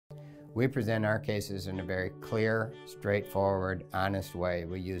We present our cases in a very clear, straightforward, honest way.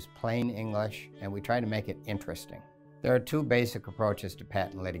 We use plain English and we try to make it interesting. There are two basic approaches to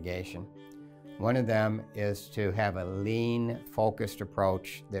patent litigation. One of them is to have a lean, focused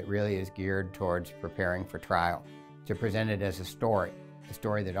approach that really is geared towards preparing for trial, to present it as a story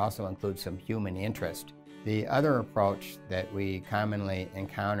that also includes some human interest. The other approach that we commonly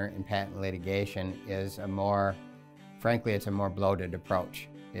encounter in patent litigation is frankly, it's a more bloated approach.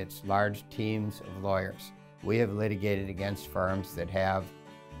 It's large teams of lawyers. We have litigated against firms that have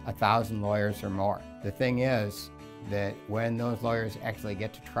 1,000 lawyers or more. The thing is that when those lawyers actually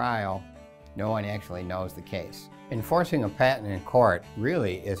get to trial, no one actually knows the case. Enforcing a patent in court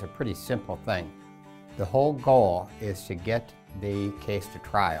really is a pretty simple thing. The whole goal is to get the case to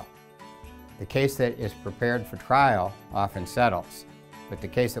trial. The case that is prepared for trial often settles, but the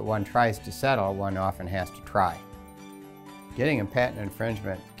case that one tries to settle, one often has to try. Getting a patent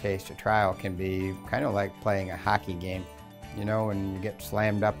infringement case to trial can be kind of like playing a hockey game. You know, when you get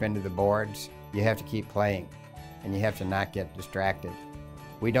slammed up into the boards, you have to keep playing, and you have to not get distracted.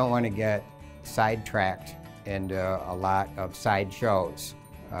 We don't want to get sidetracked into a lot of side shows,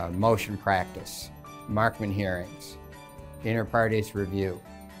 motion practice, Markman hearings, inter partes review.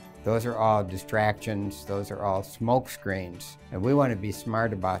 Those are all distractions, those are all smoke screens, and we want to be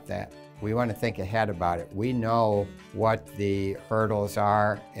smart about that. We want to think ahead about it. We know what the hurdles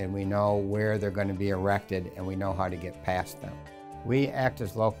are, and we know where they're going to be erected, and we know how to get past them. We act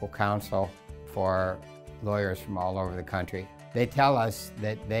as local counsel for lawyers from all over the country. They tell us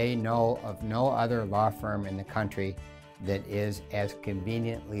that they know of no other law firm in the country that is as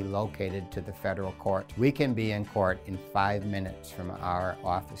conveniently located to the federal court. We can be in court in 5 minutes from our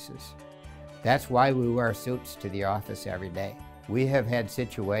offices. That's why we wear suits to the office every day. We have had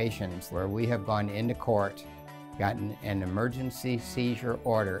situations where we have gone into court, gotten an emergency seizure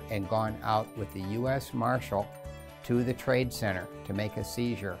order, and gone out with the U.S. Marshal to the Trade Center to make a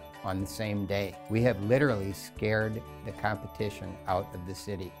seizure on the same day. We have literally scared the competition out of the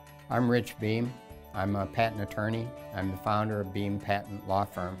city. I'm Rich Beem. I'm a patent attorney. I'm the founder of Beem Patent Law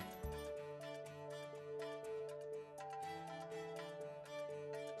Firm.